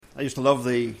I used to love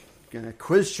the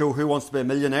quiz show, Who Wants to Be a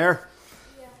Millionaire?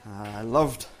 I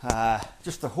loved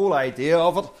just the whole idea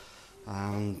of it.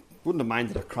 Wouldn't have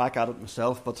minded a crack at it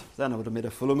myself, but then I would have made a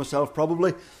fool of myself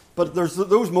probably. But there's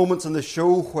those moments in the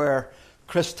show where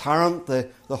Chris Tarrant,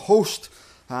 the host,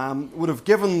 would have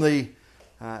given the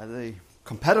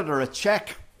competitor a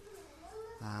cheque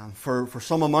for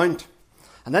some amount.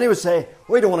 And then he would say,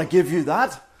 "We don't want to give you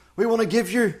that. We want to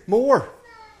give you more."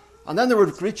 And then they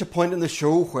would reach a point in the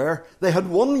show where they had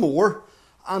won more,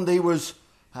 and he was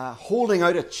holding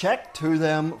out a cheque to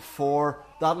them for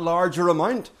that larger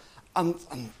amount. And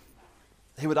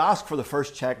he would ask for the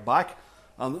first cheque back,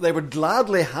 and they would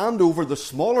gladly hand over the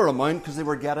smaller amount because they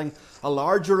were getting a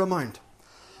larger amount.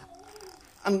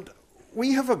 And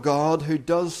we have a God who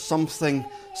does something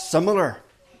similar.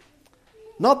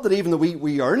 Not that even that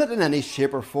we earn it in any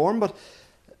shape or form, but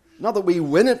not that we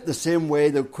win it the same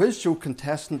way the quiz show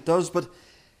contestant does, but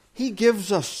he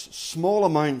gives us small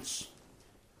amounts.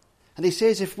 And he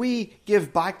says if we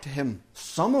give back to him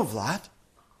some of that,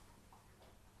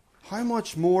 how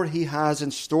much more he has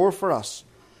in store for us.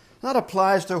 And that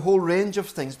applies to a whole range of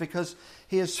things because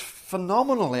he is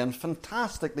phenomenally and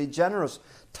fantastically generous.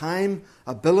 Time,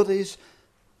 abilities,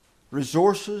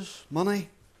 resources, money.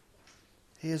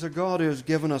 He is a God who has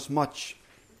given us much.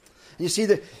 You see,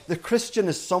 the Christian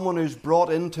is someone who's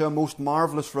brought into a most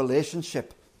marvellous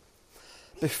relationship.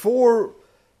 Before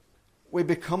we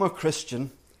become a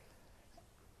Christian,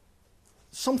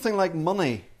 something like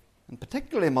money, and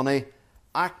particularly money,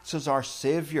 acts as our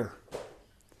saviour.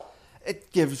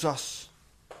 It gives us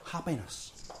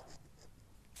happiness.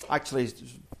 Actually,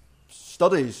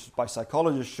 studies by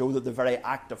psychologists show that the very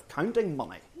act of counting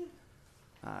money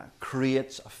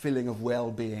creates a feeling of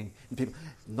well-being in people.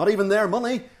 Not even their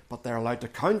money, but they're allowed to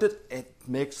count it. It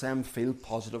makes them feel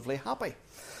positively happy.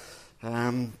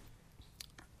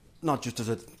 Not just does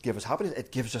it give us happiness,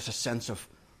 it gives us a sense of,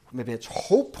 maybe it's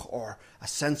hope or a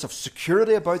sense of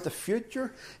security about the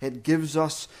future. It gives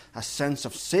us a sense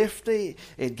of safety.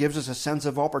 It gives us a sense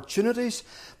of opportunities.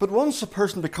 But once a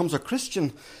person becomes a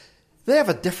Christian, they have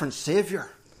a different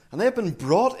saviour. And they've been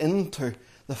brought into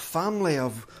the family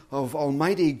of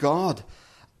Almighty God.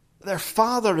 Their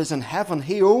Father is in heaven.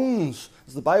 He owns,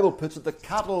 as the Bible puts it, the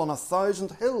cattle on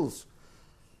 1,000 hills.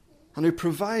 And who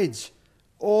provides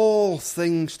all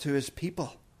things to his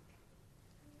people.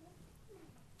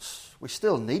 We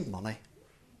still need money,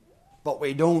 but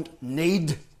we don't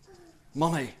need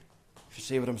money, if you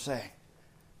see what I'm saying.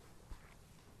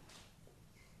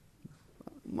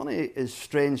 Money is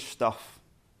strange stuff.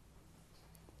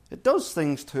 It does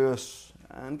things to us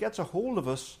and gets a hold of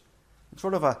us in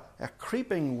sort of a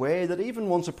creeping way that even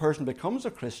once a person becomes a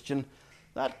Christian,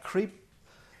 that creep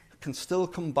can still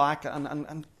come back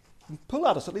and pull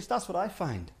at us. At least that's what I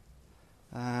find.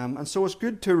 And so it's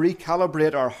good to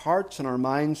recalibrate our hearts and our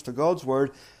minds to God's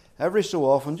Word every so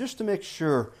often, just to make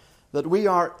sure that we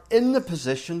are in the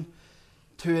position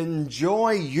to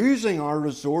enjoy using our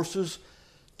resources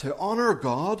to honour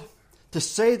God, to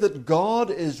say that God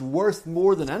is worth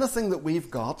more than anything that we've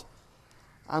got,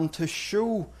 and to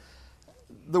show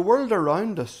the world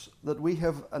around us that we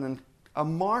have a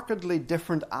markedly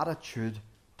different attitude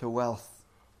to wealth.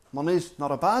 Money's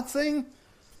not a bad thing,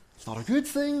 it's not a good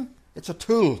thing, it's a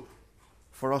tool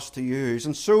for us to use.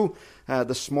 And so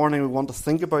this morning we want to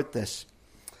think about this.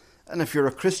 And if you're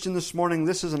a Christian this morning,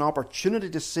 this is an opportunity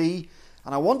to see,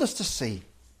 and I want us to see,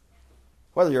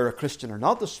 whether you're a Christian or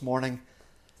not this morning,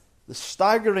 the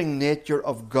staggering nature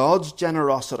of God's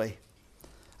generosity,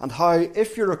 and how,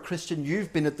 if you're a Christian,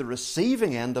 you've been at the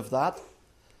receiving end of that.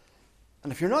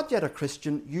 And if you're not yet a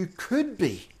Christian, you could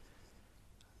be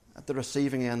at the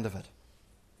receiving end of it.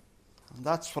 And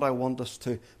that's what I want us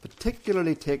to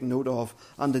particularly take note of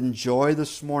and enjoy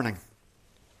this morning.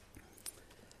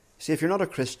 See, if you're not a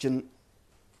Christian,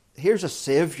 here's a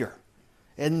Saviour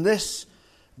in this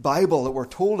Bible that we're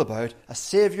told about, a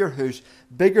Saviour who's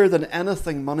bigger than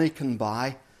anything money can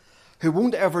buy, who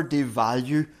won't ever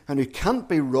devalue and who can't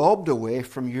be robbed away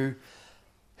from you,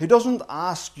 who doesn't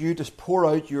ask you to pour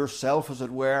out yourself, as it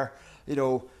were,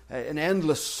 in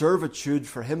endless servitude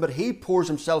for him, but he pours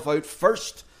himself out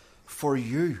first for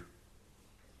you.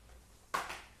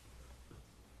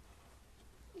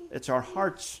 It's our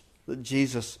hearts that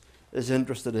Jesus is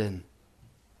interested in.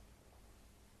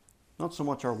 Not so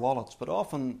much our wallets, but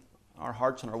often our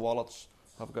hearts and our wallets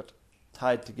have got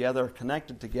tied together,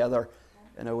 connected together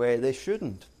in a way they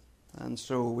shouldn't. And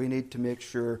so we need to make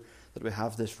sure that we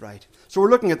have this right. So we're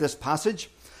looking at this passage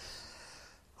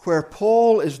where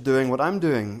Paul is doing what I'm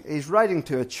doing. He's writing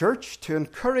to a church to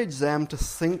encourage them to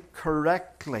think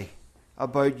correctly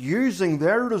about using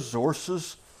their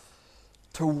resources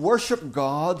to worship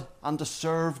God and to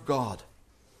serve God.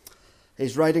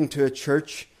 He's writing to a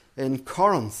church in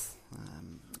Corinth,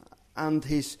 and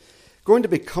he's going to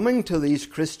be coming to these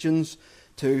Christians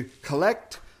to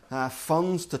collect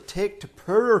funds to take to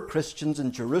poorer Christians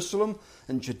in Jerusalem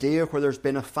and Judea where there's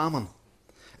been a famine.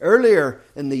 Earlier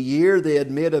in the year they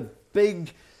had made a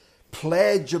big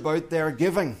pledge about their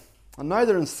giving, and now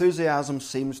their enthusiasm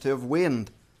seems to have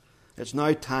waned. It's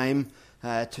now time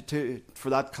for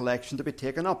that collection to be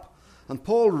taken up. And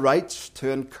Paul writes to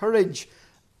encourage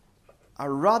a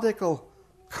radical,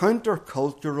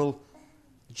 countercultural,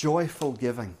 joyful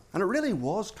giving. And it really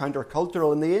was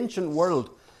countercultural in the ancient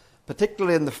world,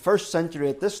 particularly in the first century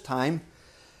at this time.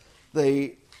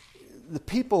 The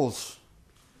peoples,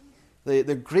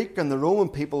 the Greek and the Roman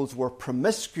peoples, were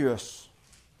promiscuous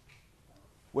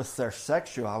with their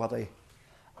sexuality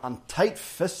and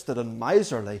tight-fisted and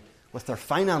miserly with their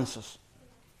finances.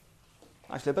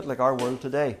 Actually, a bit like our world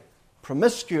today.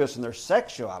 Promiscuous in their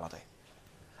sexuality.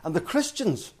 And the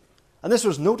Christians, and this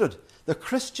was noted, the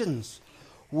Christians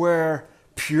were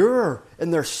pure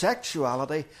in their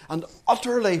sexuality and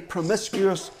utterly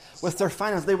promiscuous with their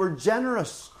finances. They were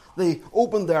generous. They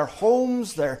opened their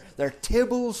homes, their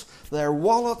tables, their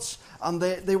wallets, and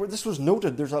they were. This was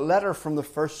noted. There's a letter from the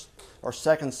 1st or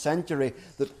 2nd century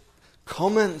that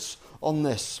comments on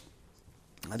this.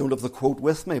 I don't have the quote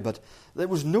with me, but it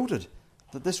was noted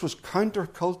that this was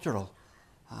countercultural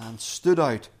and stood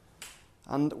out.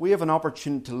 And we have an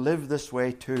opportunity to live this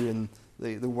way too in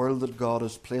the world that God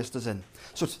has placed us in.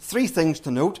 So 3 things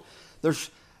to note.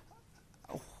 There's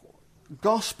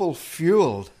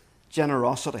gospel-fueled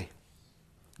generosity.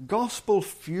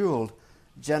 Gospel-fueled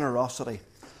generosity.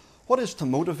 What is to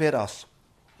motivate us?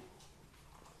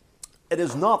 It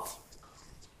is not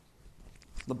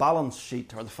the balance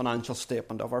sheet or the financial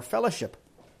statement of our fellowship.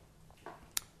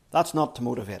 That's not to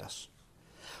motivate us.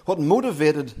 What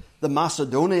motivated the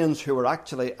Macedonians, who were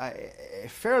actually a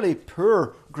fairly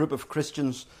poor group of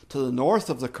Christians to the north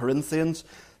of the Corinthians,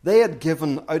 they had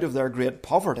given out of their great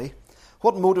poverty.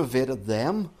 What motivated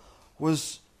them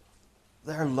was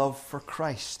their love for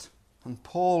Christ. And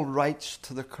Paul writes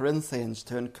to the Corinthians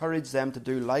to encourage them to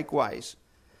do likewise.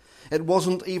 It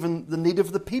wasn't even the need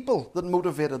of the people that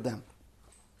motivated them.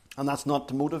 And that's not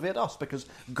to motivate us, because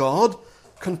God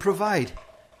can provide.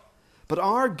 But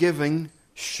our giving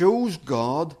shows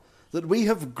God that we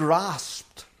have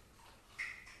grasped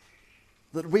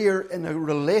that we are in a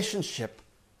relationship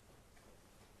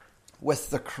with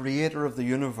the Creator of the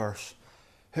universe,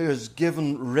 who has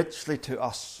given richly to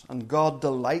us. And God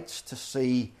delights to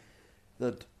see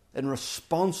that in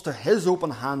response to His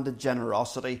open-handed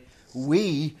generosity,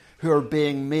 we, who are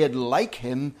being made like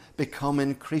Him, become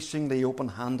increasingly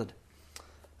open-handed.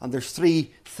 And there's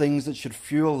 3 things that should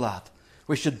fuel that.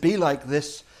 We should be like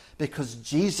this because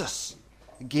Jesus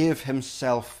gave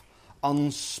Himself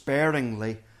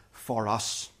unsparingly for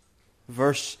us.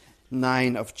 Verse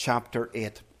 9 of chapter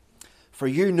 8. For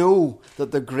you know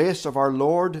that the grace of our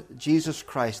Lord Jesus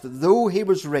Christ, that though He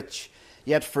was rich,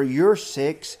 yet for your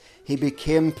sakes He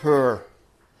became poor,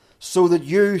 so that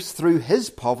you through His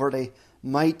poverty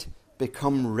might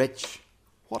become rich.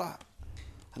 What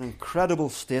an incredible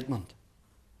statement.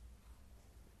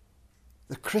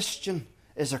 The Christian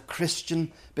is a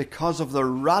Christian because of the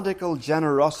radical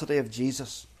generosity of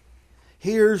Jesus.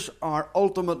 Here's our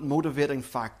ultimate motivating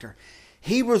factor.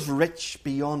 He was rich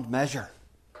beyond measure,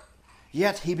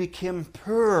 yet He became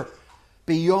poor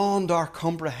beyond our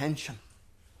comprehension.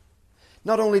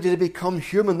 Not only did He become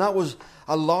human, that was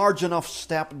a large enough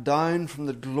step down from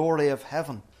the glory of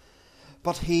heaven,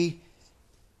 but He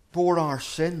bore our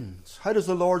sins. How does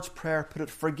the Lord's Prayer put it?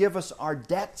 Forgive us our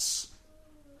debts.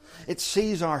 It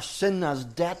sees our sin as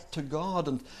debt to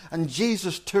God, and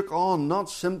Jesus took on not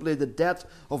simply the debt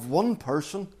of one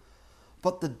person,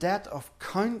 but the debt of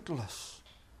countless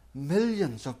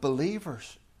millions of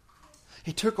believers.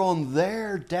 He took on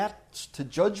their debts to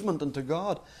judgment and to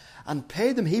God and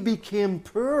paid them. He became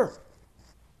poor.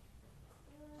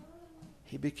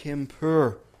 He became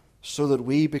poor so that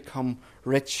we become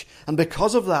rich. And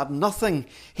because of that, nothing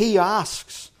He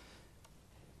asks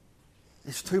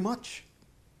is too much.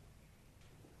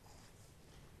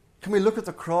 Can we look at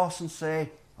the cross and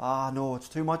say, no, it's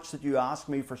too much that you ask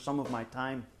me for some of my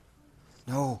time?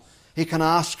 No, He can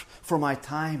ask for my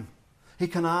time. He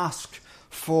can ask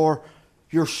for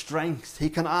your strength.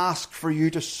 He can ask for you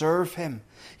to serve Him.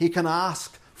 He can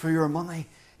ask for your money.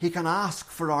 He can ask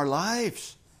for our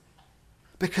lives.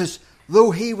 Because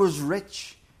though He was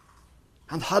rich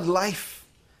and had life,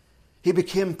 He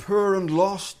became poor and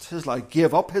lost His life,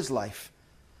 gave up His life,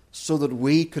 so that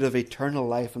we could have eternal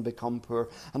life and become poor.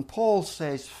 And Paul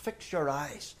says, fix your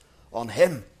eyes on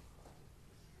him,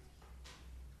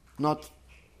 not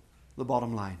the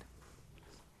bottom line,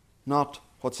 not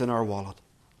what's in our wallet.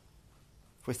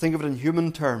 If we think of it in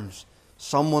human terms,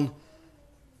 someone,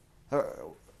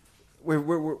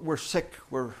 we're sick,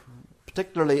 we're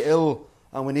particularly ill,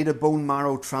 and we need a bone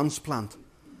marrow transplant.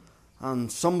 And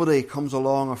somebody comes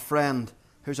along, a friend,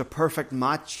 who's a perfect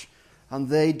match, and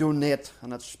they donate,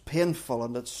 and it's painful,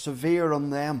 and it's severe on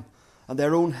them, and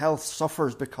their own health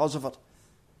suffers because of it.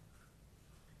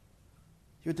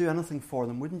 You'd do anything for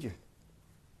them, wouldn't you?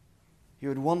 You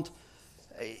would want,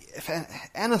 if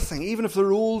anything, even if the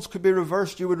rules could be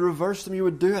reversed, you would reverse them, you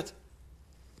would do it.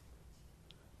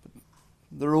 But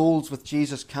the rules with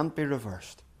Jesus can't be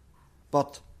reversed.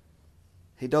 But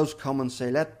he does come and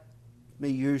say, let me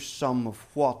use some of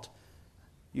what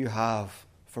you have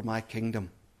for my kingdom.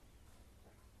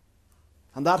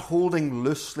 And that holding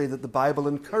loosely that the Bible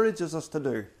encourages us to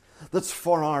do, that's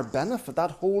for our benefit,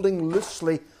 that holding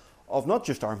loosely of not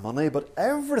just our money, but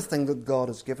everything that God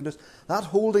has given us, that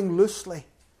holding loosely,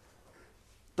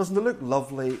 doesn't it look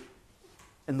lovely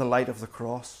in the light of the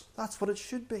cross? That's what it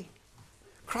should be.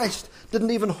 Christ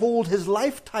didn't even hold his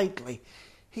life tightly.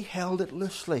 He held it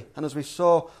loosely. And as we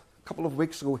saw a couple of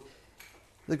weeks ago,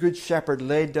 the Good Shepherd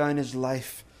laid down his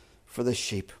life for the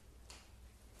sheep.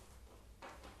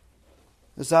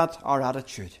 Is that our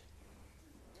attitude?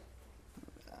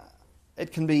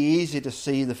 It can be easy to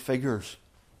see the figures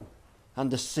and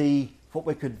to see what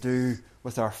we could do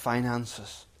with our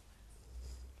finances.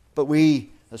 But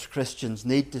we, as Christians,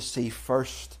 need to see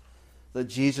first that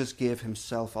Jesus gave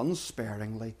himself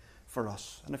unsparingly for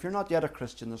us. And if you're not yet a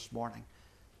Christian this morning,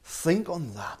 think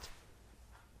on that.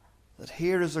 That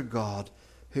here is a God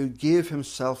who gave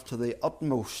himself to the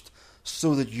utmost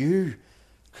so that you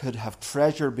could have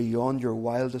treasure beyond your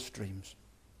wildest dreams.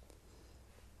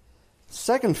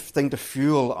 Second thing to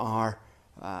fuel our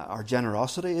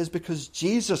generosity is because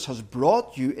Jesus has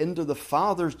brought you into the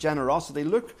Father's generosity.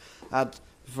 Look at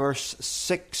verse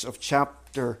 6 of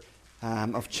chapter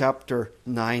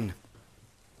 9.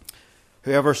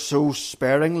 Whoever sows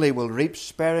sparingly will reap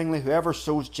sparingly. Whoever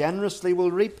sows generously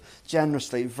will reap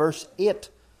generously. Verse 8.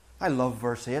 I love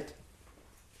verse 8.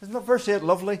 Isn't that verse 8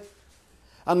 lovely?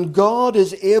 And God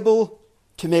is able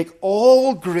to make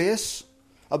all grace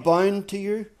abound to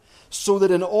you, so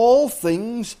that in all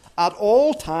things, at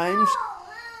all times,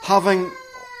 having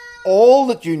all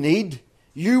that you need,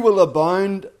 you will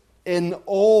abound in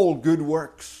all good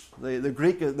works. The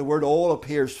Greek, the word all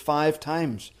appears 5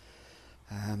 times.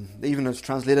 Even it's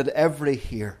translated every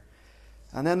here.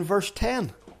 And then verse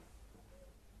 10.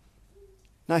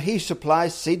 Now he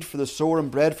supplies seed for the sower and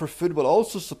bread for food, will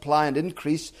also supply and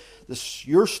increase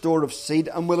your store of seed,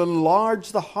 and will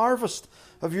enlarge the harvest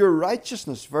of your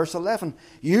righteousness. Verse 11.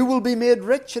 You will be made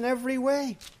rich in every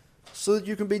way, so that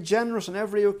you can be generous on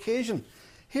every occasion.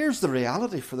 Here's the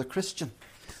reality for the Christian.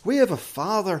 We have a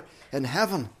Father in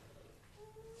heaven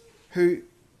who,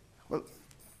 well,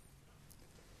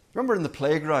 remember in the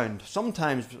playground,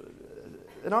 sometimes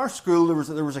in our school there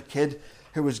was a kid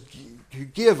who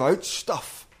gave out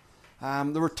stuff.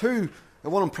 There were two,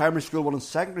 one in primary school, one in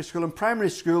secondary school. In primary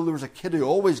school there was a kid who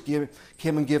always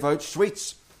came and gave out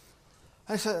sweets.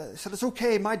 I said, it's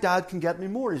okay, my dad can get me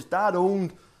more. His dad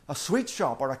owned a sweet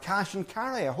shop or a cash and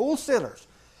carry, a wholesaler's.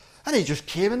 And he just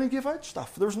came in and gave out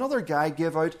stuff. There was another guy who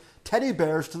gave out teddy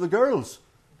bears to the girls.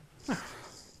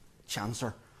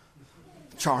 Chancer.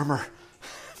 Charmer.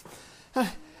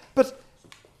 But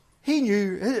he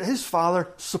knew his father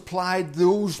supplied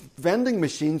those vending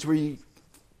machines where you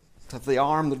have the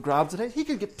arm that grabs it. He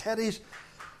could get teddies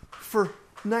for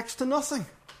next to nothing.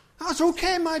 That's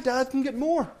okay, my dad can get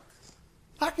more.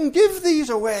 I can give these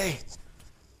away.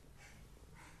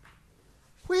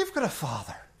 We've got a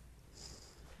Father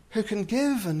who can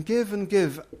give and give and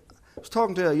give. I was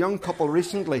talking to a young couple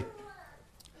recently,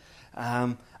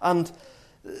 and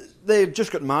they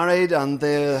just got married, and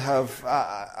they have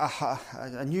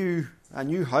a new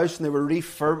house, and they were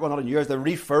they're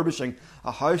refurbishing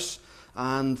a house,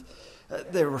 and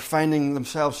they were finding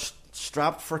themselves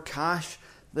strapped for cash.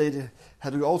 They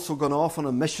had also gone off on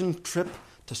a mission trip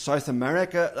to South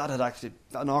America. That had actually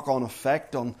a knock-on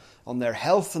effect on their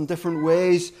health in different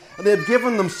ways. And they had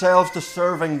given themselves to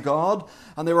serving God,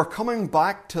 and they were coming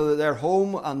back to their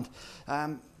home,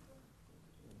 and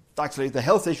actually the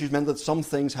health issues meant that some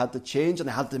things had to change, and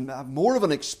they had to have more of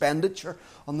an expenditure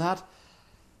on that.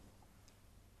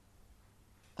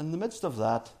 In the midst of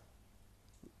that,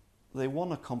 they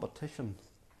won a competition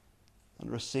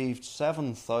and received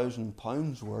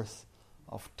 £7,000 worth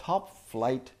of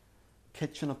top-flight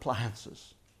kitchen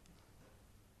appliances.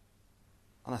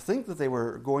 And I think that they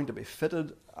were going to be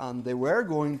fitted, and they were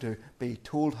going to be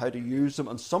told how to use them,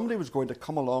 and somebody was going to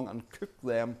come along and cook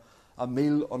them a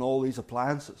meal on all these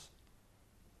appliances.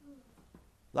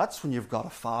 That's when you've got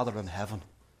a Father in heaven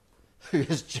who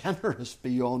is generous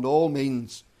beyond all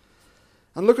means.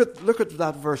 And look at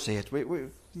that verse 8. We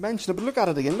mentioned it, but look at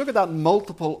it again. Look at that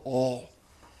multiple all.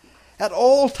 At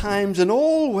all times, in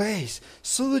all ways,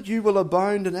 so that you will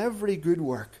abound in every good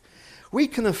work. We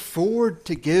can afford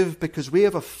to give because we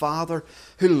have a Father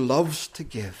who loves to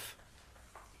give.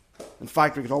 In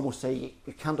fact, we could almost say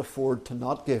you can't afford to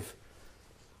not give.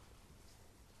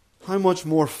 How much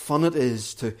more fun it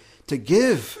is to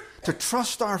give, to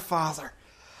trust our Father,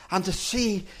 and to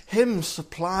see Him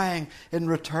supplying in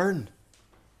return.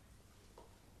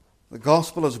 The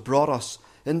gospel has brought us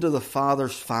into the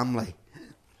Father's family.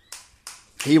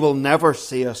 He will never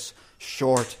see us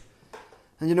short.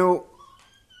 And you know,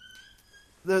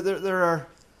 there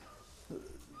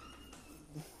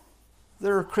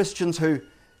are Christians who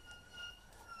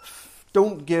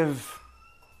don't give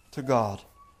to God,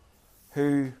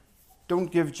 who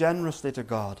don't give generously to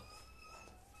God.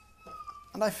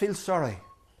 And I feel sorry,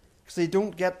 because they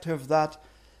don't get to have that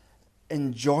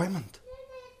enjoyment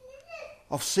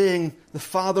of seeing the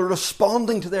Father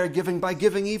responding to their giving by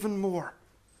giving even more.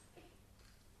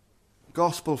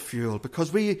 Gospel fuel,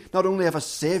 because we not only have a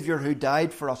Saviour who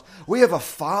died for us, we have a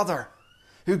Father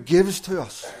who gives to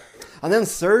us. And then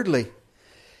thirdly,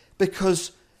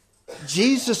 because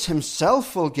Jesus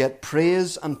Himself will get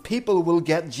praise and people will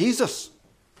get Jesus.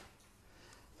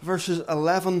 Verses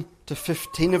 11 to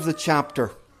 15 of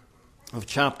chapter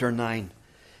 9.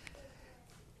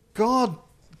 God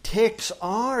takes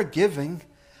our giving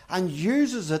and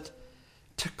uses it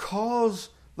to cause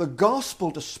the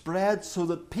gospel to spread so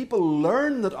that people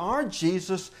learn that our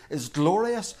Jesus is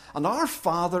glorious and our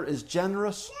Father is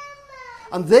generous,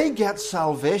 and they get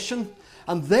salvation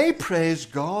and they praise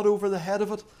God over the head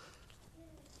of it,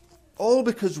 all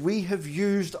because we have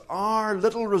used our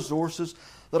little resources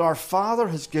that our Father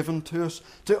has given to us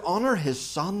to honour His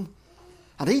Son,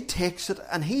 and He takes it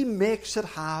and He makes it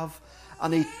have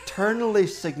an eternally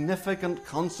significant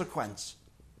consequence.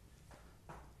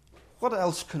 What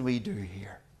else can we do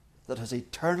here that has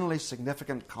eternally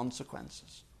significant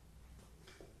consequences?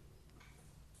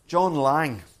 John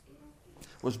Lang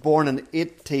was born in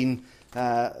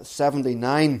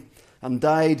 1879 and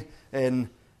died in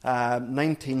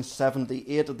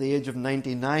 1978 at the age of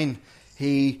 99.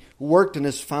 He worked in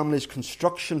his family's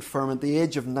construction firm. At the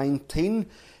age of 19,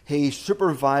 he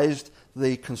supervised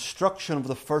the construction of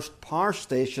the first power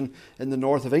station in the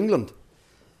north of England.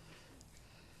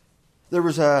 There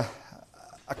was a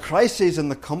crisis in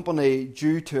the company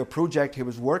due to a project he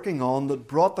was working on that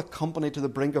brought the company to the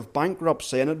brink of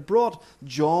bankruptcy, and it brought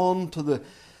John to the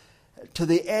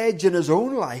edge in his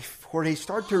own life where he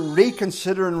started to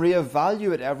reconsider and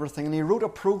reevaluate everything, and he wrote a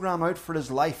program out for his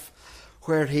life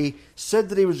where he said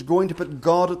that he was going to put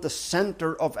God at the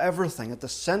centre of everything, at the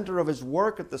centre of his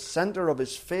work, at the centre of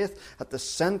his faith, at the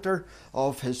centre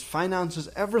of his finances,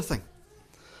 everything.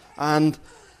 And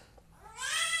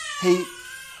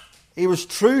he was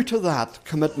true to that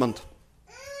commitment.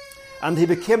 And he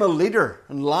became a leader,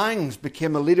 and Langs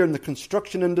became a leader in the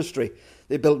construction industry.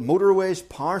 They built motorways,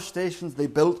 power stations, they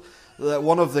built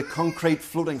one of the concrete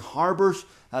floating harbours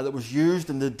that was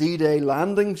used in the D-Day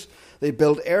landings. They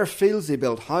built airfields, they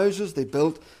built houses, they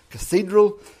built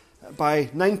cathedral. By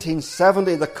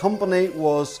 1970, the company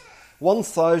was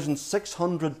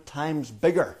 1,600 times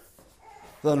bigger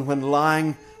than when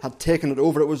Lang had taken it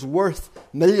over. It was worth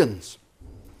millions.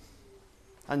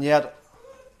 And yet,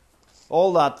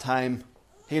 all that time,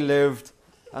 he lived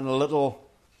in a little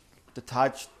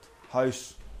detached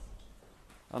house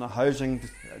and a housing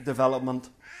development.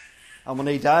 And when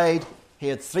he died, he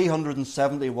had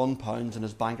 £371 in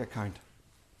his bank account.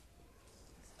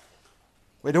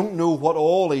 We don't know what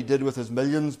all he did with his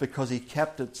millions because he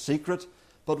kept it secret,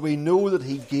 but we know that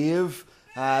he gave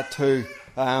to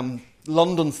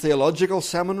London Theological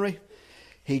Seminary.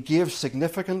 He gave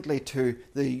significantly to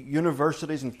the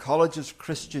universities and colleges'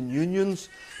 Christian unions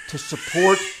to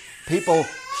support people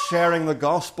sharing the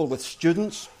gospel with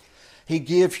students. He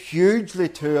gave hugely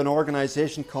to an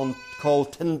organisation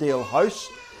called Tyndale House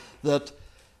that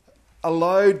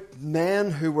allowed men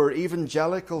who were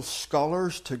evangelical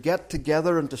scholars to get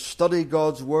together and to study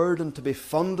God's Word and to be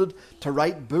funded to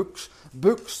write books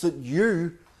that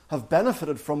you have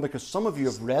benefited from because some of you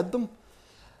have read them.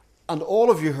 And all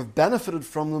of you have benefited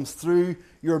from them through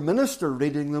your minister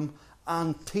reading them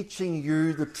and teaching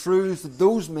you the truths that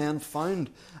those men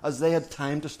found as they had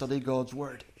time to study God's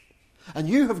Word. And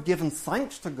you have given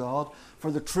thanks to God for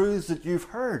the truths that you've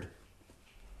heard.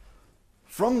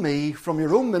 from me, from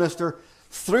your own minister,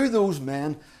 through those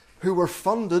men who were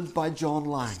funded by John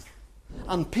Lang.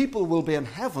 And people will be in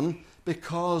heaven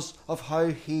because of how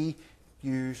he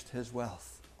used his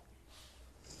wealth.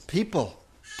 People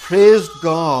praised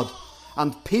God,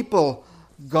 and people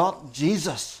got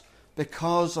Jesus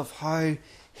because of how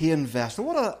he invested.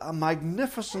 What a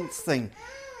magnificent thing.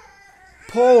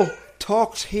 Paul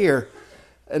talks here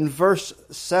in verse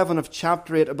 7 of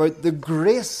chapter 8 about the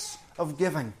grace of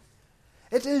giving.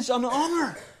 It is an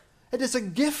honour. It is a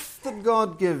gift that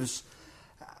God gives.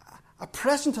 A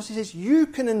present, as he says, you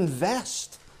can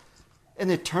invest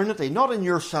in eternity, not in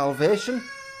your salvation,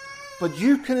 but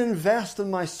you can invest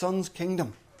in my Son's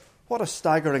kingdom. What a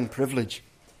staggering privilege.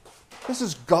 This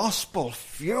is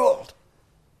gospel-fueled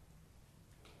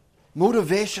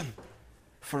motivation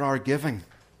for our giving.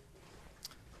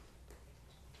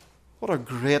 What a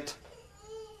great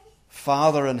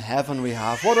Father in heaven we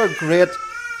have. What a great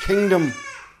kingdom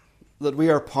that we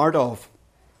are part of.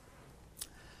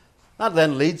 That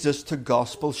then leads us to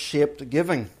gospel-shaped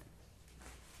giving.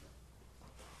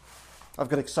 I've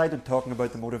got excited talking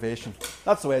about the motivation.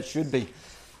 That's the way it should be.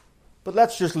 But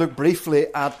let's just look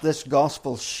briefly at this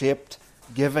gospel-shaped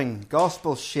giving,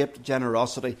 gospel-shaped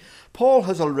generosity. Paul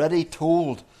has already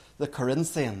told the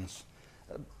Corinthians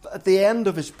at the end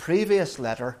of his previous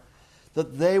letter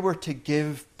that they were to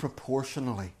give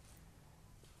proportionally.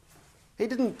 He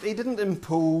didn't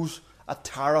impose a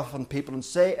tariff on people and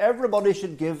say everybody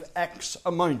should give X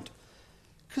amount,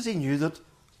 because he knew that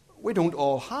we don't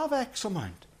all have X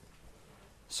amount.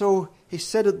 So he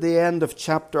said at the end of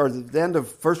the end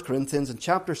of 1 Corinthians in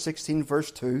chapter 16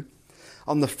 verse 2,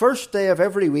 on the first day of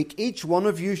every week each one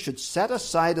of you should set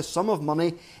aside a sum of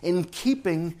money in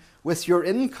keeping with your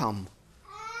income,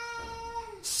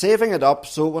 saving it up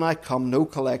so when I come no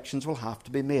collections will have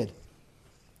to be made.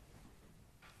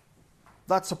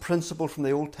 That's a principle from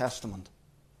the Old Testament.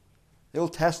 The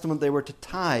Old Testament, they were to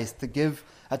tithe, to give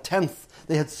a tenth.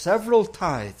 They had several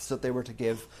tithes that they were to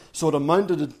give, so it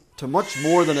amounted to much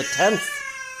more than a tenth.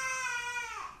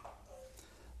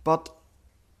 But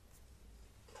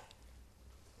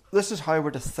this is how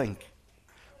we're to think.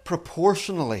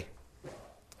 Proportionally.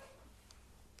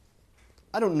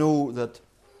 I don't know that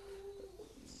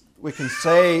we can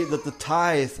say that the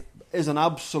tithe is an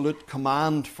absolute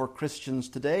command for Christians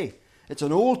today. It's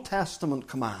an Old Testament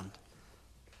command.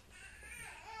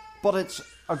 But it's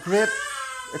a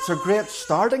great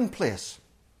starting place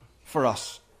for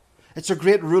us. It's a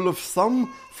great rule of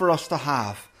thumb for us to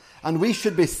have. And we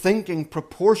should be thinking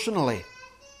proportionally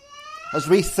as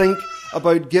we think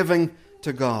about giving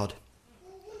to God.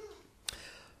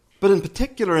 But in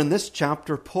particular in this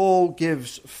chapter, Paul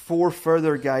gives 4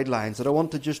 further guidelines that I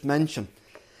want to just mention.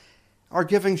 Our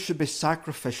giving should be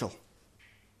sacrificial.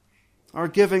 Our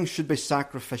giving should be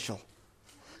sacrificial.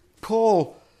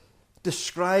 Paul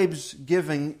describes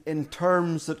giving in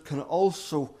terms that can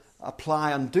also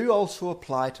apply and do also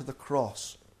apply to the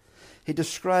cross. He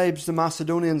describes the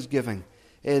Macedonians' giving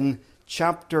in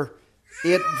chapter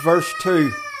 8 verse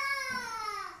 2.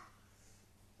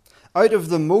 Out of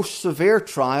the most severe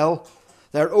trial,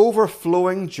 their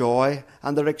overflowing joy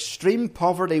and their extreme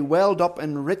poverty welled up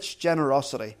in rich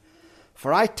generosity.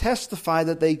 For I testify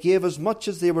that they gave as much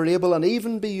as they were able and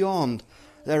even beyond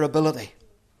their ability.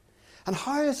 And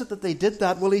how is it that they did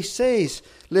that? Well, he says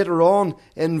later on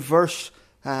in verse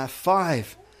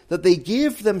 5 that they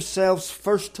gave themselves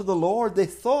first to the Lord. They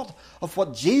thought of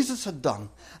what Jesus had done.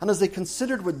 And as they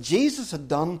considered what Jesus had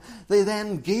done, they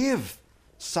then gave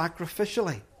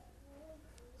sacrificially.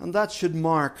 And that should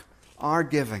mark our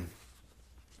giving.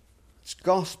 It's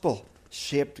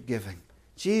gospel-shaped giving.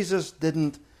 Jesus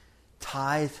didn't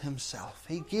tithe himself.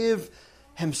 He gave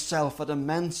himself at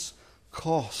immense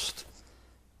cost.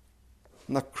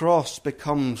 And the cross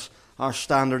becomes our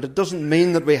standard. It doesn't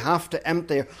mean that we have to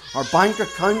empty our bank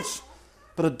accounts,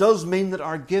 but it does mean that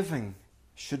our giving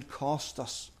should cost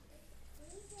us.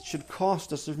 It should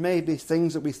cost us. There may be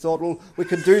things that we thought, well, we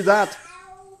could do that,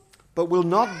 but we'll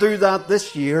not do that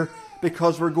this year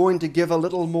because we're going to give a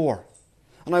little more.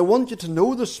 And I want you to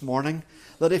know this morning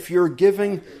that if your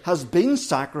giving has been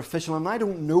sacrificial, and I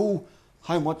don't know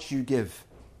how much you give,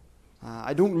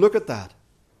 I don't look at that,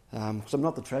 because I'm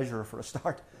not the treasurer for a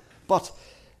start. But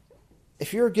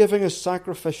if your giving is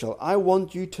sacrificial, I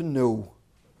want you to know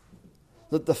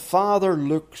that the Father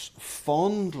looks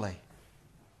fondly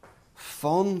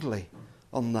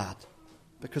on that,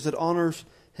 because it honours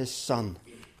his Son.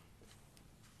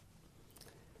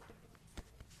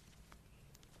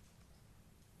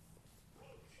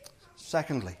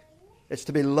 Secondly, it's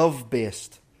to be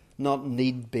love-based, not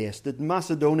need-based. The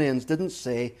Macedonians didn't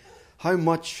say, how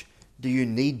much do you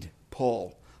need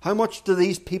Paul? How much do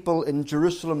these people in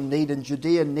Jerusalem need, in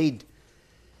Judea need?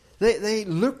 They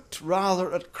looked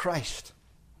rather at Christ.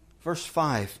 Verse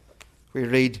 5, we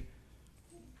read,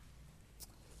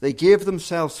 they gave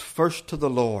themselves first to the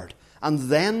Lord and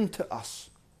then to us.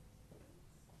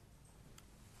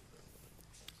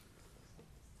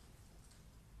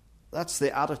 That's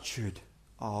the attitude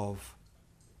of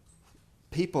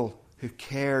people who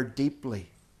care deeply.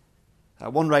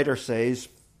 One writer says,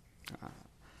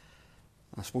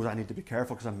 I suppose I need to be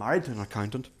careful because I'm married to an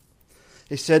accountant.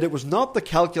 He said it was not the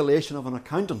calculation of an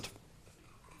accountant,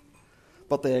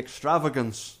 but the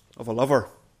extravagance of a lover.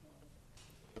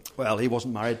 Well, he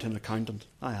wasn't married to an accountant.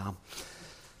 I am.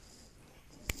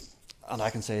 And I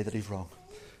can say that he's wrong.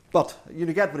 But you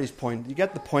get what his point. You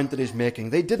get the point that he's making.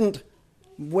 They didn't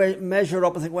measure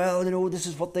up and think, well, this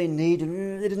is what they need.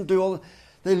 And they didn't do all that.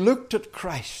 They looked at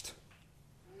Christ,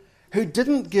 who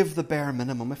didn't give the bare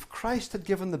minimum. If Christ had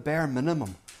given the bare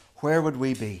minimum, where would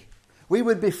we be? We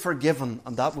would be forgiven,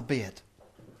 and that would be it.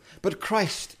 But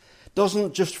Christ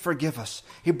doesn't just forgive us.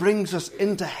 He brings us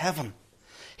into heaven.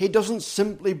 He doesn't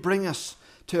simply bring us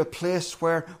to a place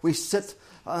where we sit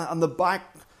on the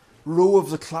back row of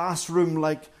the classroom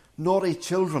like naughty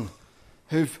children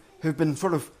who've been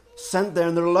sort of sent there,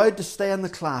 and they're allowed to stay in the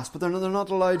class, but they're not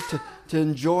allowed to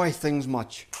enjoy things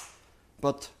much.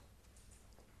 But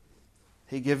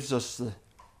He gives us the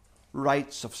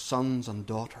rights of sons and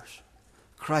daughters.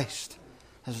 Christ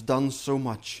has done so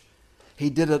much. He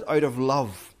did it out of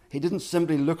love. He didn't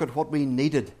simply look at what we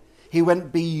needed. He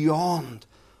went beyond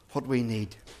what we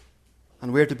need.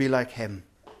 And we're to be like Him.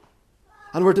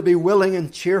 And we're to be willing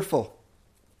and cheerful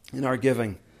in our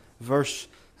giving. Verse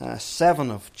 7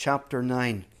 of chapter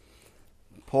 9,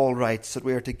 Paul writes that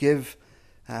we are to give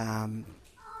the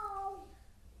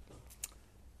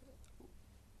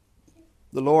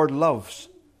Lord loves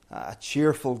a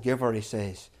cheerful giver, he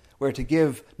says. We're to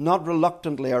give not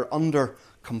reluctantly or under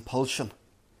compulsion.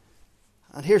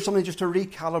 And here's something just to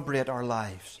recalibrate our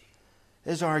lives.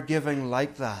 Is our giving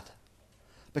like that?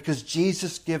 Because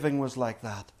Jesus' giving was like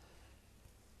that.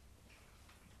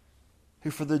 Who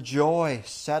for the joy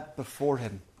set before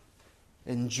Him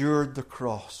endured the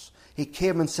cross. He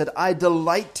came and said, I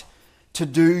delight to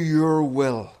do your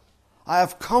will. I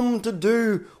have come to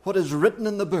do what is written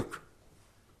in the book.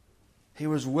 He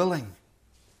was willing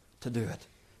to do it.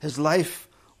 His life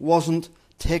wasn't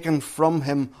taken from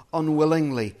Him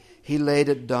unwillingly. He laid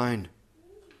it down.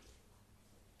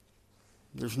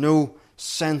 There's no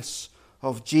sense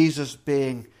of Jesus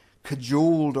being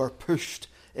cajoled or pushed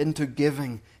into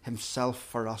giving Himself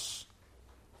for us.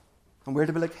 And we're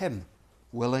to be like Him,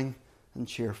 willing and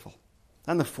cheerful.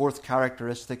 And the fourth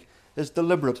characteristic is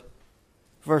deliberate.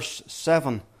 Verse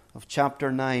 7 of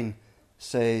chapter 9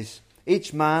 says,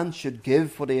 each man should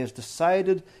give what he has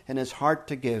decided in his heart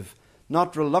to give,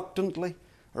 not reluctantly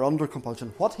or under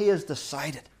compulsion. What he has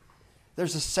decided.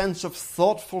 There's a sense of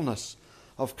thoughtfulness,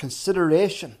 of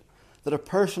consideration, that a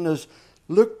person has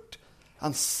looked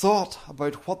and thought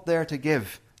about what they're to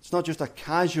give. It's not just a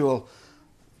casual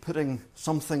putting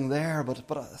something there, but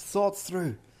a thought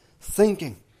through,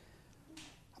 thinking.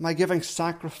 Am I giving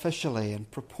sacrificially and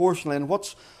proportionally? And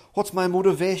what's my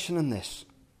motivation in this?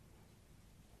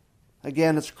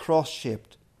 Again, it's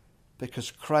cross-shaped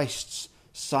because Christ's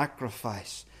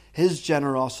sacrifice, His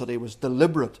generosity was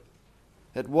deliberate.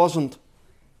 It wasn't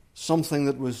something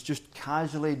that was just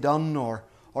casually done or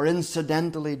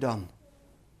incidentally done.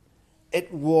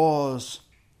 It was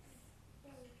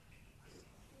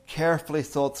carefully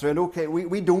thought through. And okay,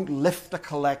 we don't lift a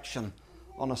collection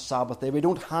on a Sabbath day. We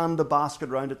don't hand a basket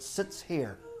round. It sits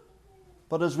here.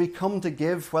 But as we come to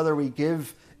give, whether we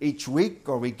give each week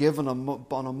or we give on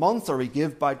a month or we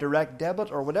give by direct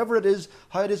debit or whatever it is,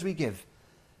 how it is we give,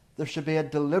 there should be a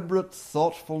deliberate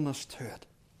thoughtfulness to it.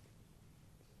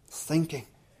 Thinking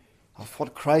of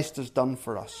what Christ has done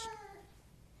for us.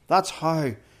 That's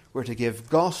how we're to give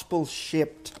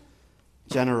gospel-shaped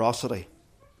generosity.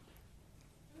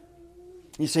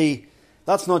 You see,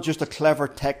 that's not just a clever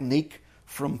technique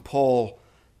from Paul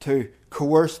to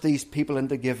coerce these people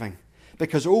into giving.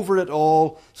 Because over it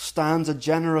all stands a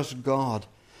generous God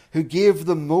who gave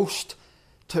the most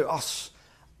to us.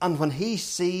 And when He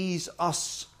sees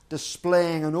us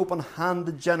displaying an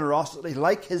open-handed generosity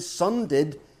like His Son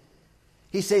did,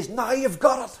 He says, now you've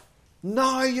got it.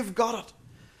 Now you've got it.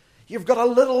 You've got a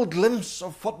little glimpse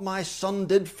of what my Son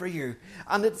did for you.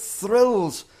 And it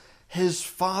thrills His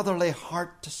fatherly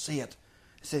heart to see it.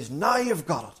 He says, now you've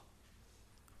got it.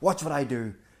 Watch what I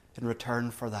do in return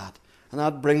for that. And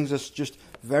that brings us just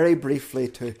very briefly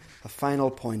to a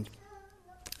final point.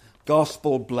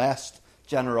 Gospel-blessed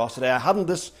generosity. I hadn't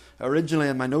this originally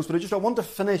in my notes, but I want to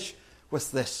finish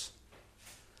with this.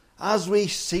 As we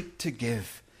seek to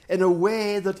give in a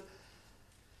way that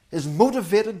is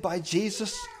motivated by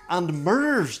Jesus and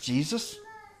mirrors Jesus,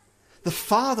 the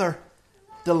Father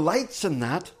delights in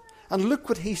that. And look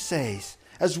what he says.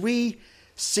 As we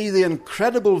see the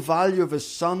incredible value of his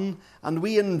Son, and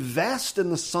we invest in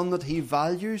the Son that he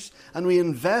values, and we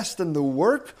invest in the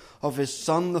work of his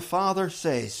Son, the Father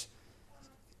says,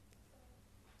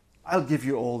 I'll give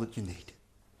you all that you need.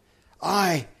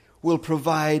 I will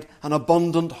provide an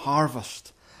abundant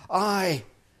harvest. I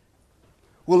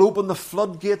will open the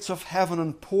floodgates of heaven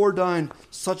and pour down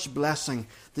such blessing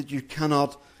that you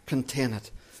cannot contain it.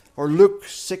 Or Luke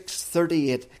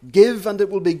 6:38, give and it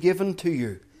will be given to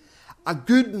you. A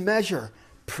good measure,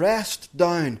 pressed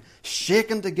down,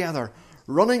 shaken together,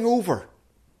 running over,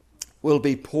 will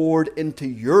be poured into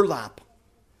your lap.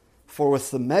 For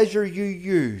with the measure you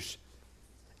use,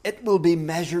 it will be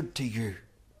measured to you.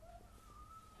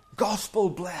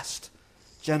 Gospel-blessed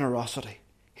generosity.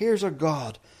 Here's a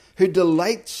God who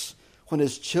delights when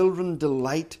his children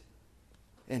delight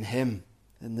in him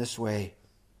in this way.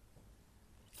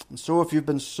 And so if you've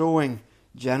been sowing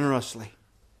generously,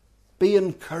 be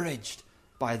encouraged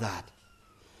by that.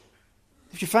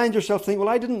 If you find yourself thinking, well,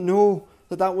 I didn't know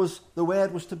that was the way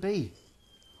it was to be.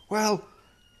 Well,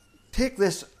 take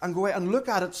this and go out and look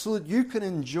at it so that you can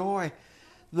enjoy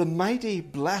the mighty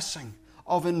blessing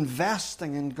of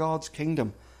investing in God's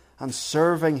kingdom and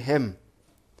serving him.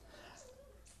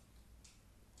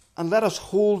 And let us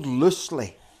hold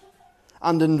loosely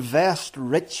and invest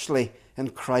richly in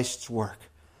Christ's work.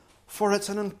 For it's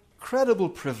an incredible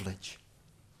privilege.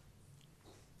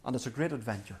 And it's a great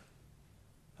adventure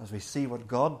as we see what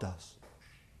God does.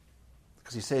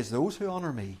 Because he says, those who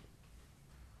honour me,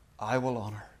 I will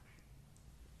honour.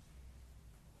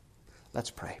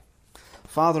 Let's pray.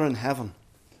 Father in heaven,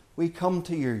 we come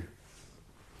to you.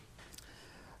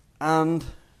 And,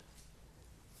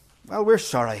 well, we're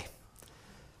sorry.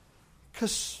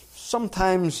 Because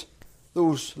sometimes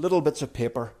those little bits of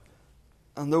paper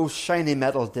and those shiny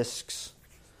metal discs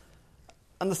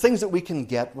and the things that we can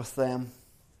get with them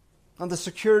and the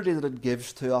security that it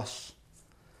gives to us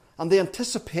and the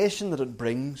anticipation that it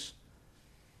brings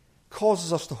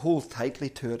causes us to hold tightly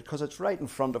to it because it's right in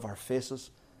front of our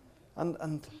faces.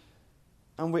 And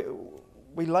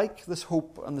we like this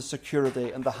hope and the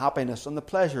security and the happiness and the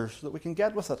pleasures that we can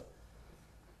get with it.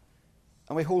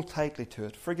 And we hold tightly to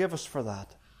it. Forgive us for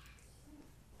that.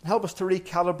 Help us to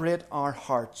recalibrate our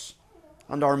hearts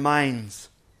and our minds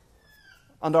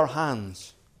and our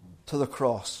hands to the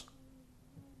cross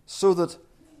so that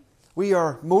we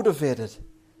are motivated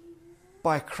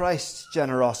by Christ's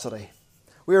generosity.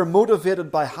 We are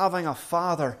motivated by having a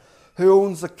Father who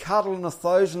owns the cattle on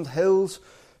 1,000 hills,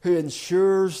 who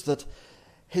ensures that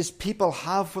his people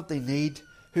have what they need,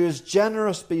 who is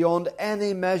generous beyond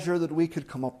any measure that we could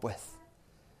come up with.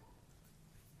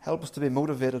 Help us to be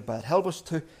motivated by it. Help us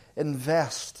to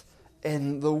invest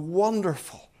in the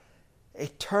wonderful,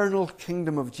 eternal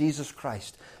kingdom of Jesus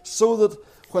Christ, so that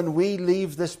when we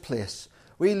leave this place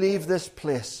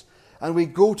and we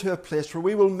go to a place where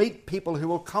we will meet people who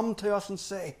will come to us and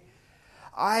say,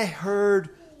 I heard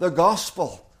the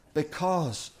gospel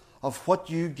because of what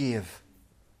you gave.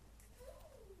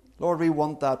 Lord, we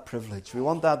want that privilege. We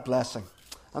want that blessing.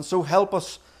 And so help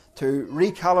us to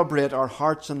recalibrate our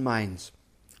hearts and minds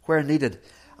where needed.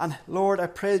 And Lord, I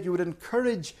pray that you would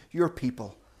encourage your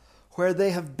people where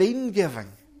they have been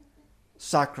giving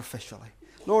sacrificially.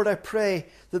 Lord, I pray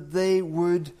that they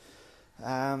would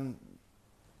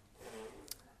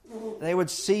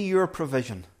see your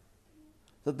provision,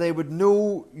 that they would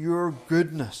know your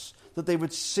goodness, that they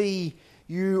would see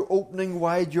you opening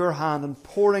wide your hand and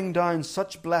pouring down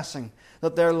such blessing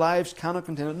that their lives cannot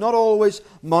contain it. Not always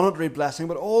monetary blessing,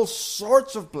 but all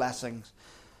sorts of blessings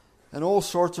in all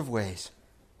sorts of ways.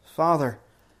 Father,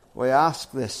 we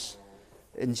ask this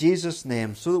in Jesus'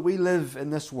 name so that we live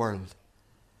in this world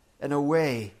in a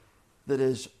way that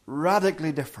is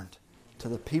radically different to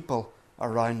the people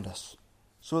around us,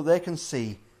 so they can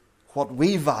see what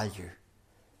we value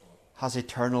has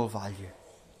eternal value.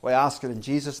 We ask it in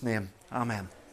Jesus' name. Amen.